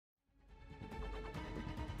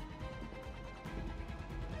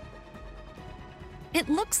It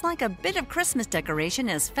looks like a bit of Christmas decoration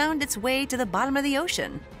has found its way to the bottom of the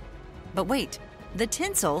ocean. But wait, the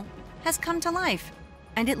tinsel has come to life,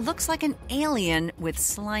 and it looks like an alien with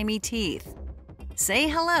slimy teeth. Say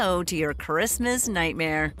hello to your Christmas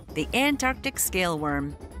nightmare, the Antarctic scale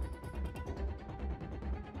worm.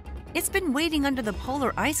 It's been waiting under the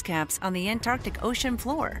polar ice caps on the Antarctic ocean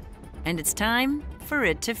floor, and it's time for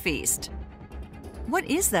it to feast. What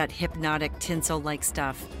is that hypnotic tinsel-like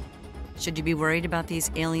stuff? Should you be worried about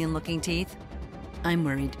these alien-looking teeth? I'm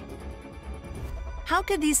worried. How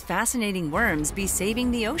could these fascinating worms be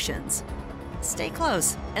saving the oceans? Stay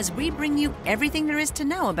close as we bring you everything there is to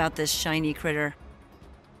know about this shiny critter.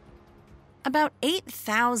 About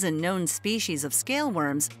 8,000 known species of scale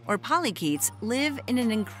worms, or polychaetes, live in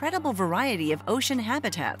an incredible variety of ocean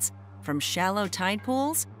habitats, from shallow tide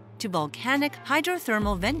pools to volcanic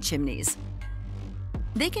hydrothermal vent chimneys.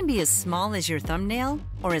 They can be as small as your thumbnail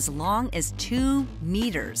or as long as 2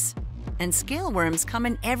 meters. And scale worms come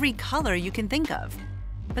in every color you can think of.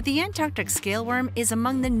 But the Antarctic scale worm is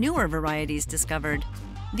among the newer varieties discovered.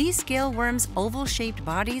 These scale worms' oval-shaped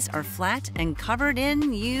bodies are flat and covered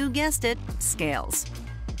in, you guessed it, scales.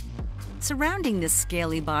 Surrounding this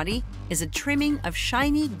scaly body is a trimming of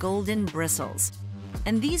shiny golden bristles.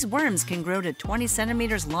 And these worms can grow to 20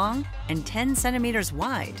 centimeters long and 10 centimeters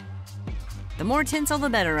wide. The more tinsel, the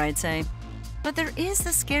better, I'd say. But there is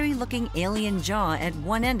the scary-looking alien jaw at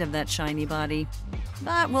one end of that shiny body.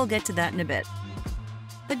 But we'll get to that in a bit.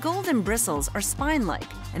 The golden bristles are spine-like,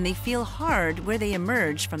 and they feel hard where they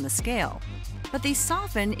emerge from the scale. But they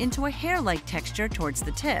soften into a hair-like texture towards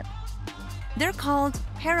the tip. They're called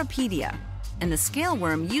parapedia, and the scale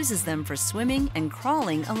worm uses them for swimming and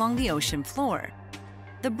crawling along the ocean floor.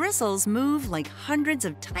 The bristles move like hundreds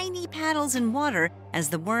of tiny paddles in water as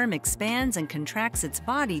the worm expands and contracts its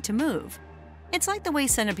body to move. It's like the way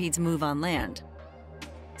centipedes move on land.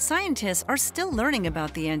 Scientists are still learning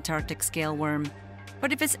about the Antarctic scale worm,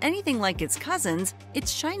 but if it's anything like its cousins,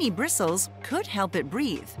 its shiny bristles could help it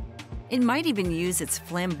breathe. It might even use its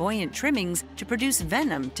flamboyant trimmings to produce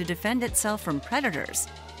venom to defend itself from predators.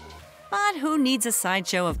 But who needs a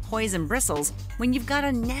sideshow of poison bristles when you've got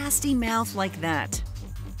a nasty mouth like that?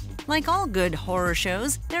 Like all good horror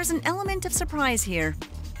shows, there's an element of surprise here.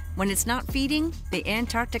 When it's not feeding, the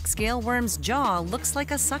Antarctic scale worm's jaw looks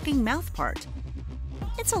like a sucking mouth part.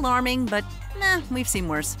 It's alarming, but we've seen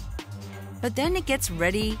worse. But then it gets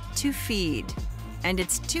ready to feed, and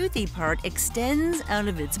its toothy part extends out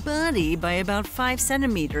of its body by about 5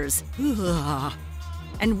 centimeters.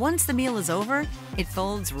 And once the meal is over, it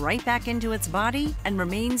folds right back into its body and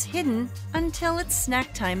remains hidden until it's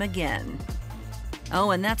snack time again.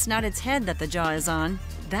 Oh, and that's not its head that the jaw is on.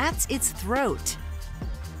 That's its throat.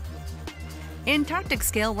 Antarctic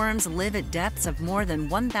scale worms live at depths of more than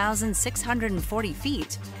 1,640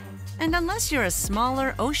 feet. And unless you're a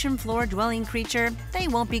smaller ocean floor dwelling creature, they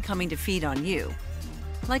won't be coming to feed on you.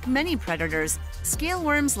 Like many predators, scale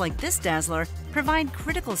worms like this dazzler provide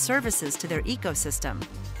critical services to their ecosystem.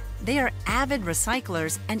 They are avid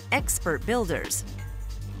recyclers and expert builders.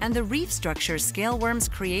 And the reef structures scale worms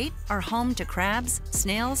create are home to crabs,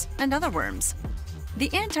 snails, and other worms. The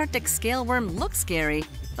Antarctic scale worm looks scary,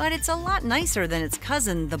 but it's a lot nicer than its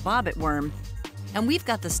cousin, the bobbit worm. And we've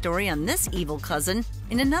got the story on this evil cousin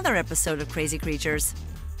in another episode of Crazy Creatures.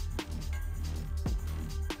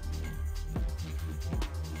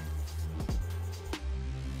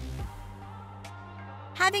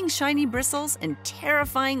 Having shiny bristles and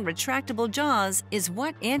terrifying retractable jaws is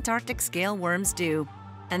what Antarctic scale worms do.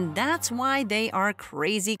 And that's why they are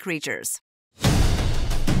crazy creatures.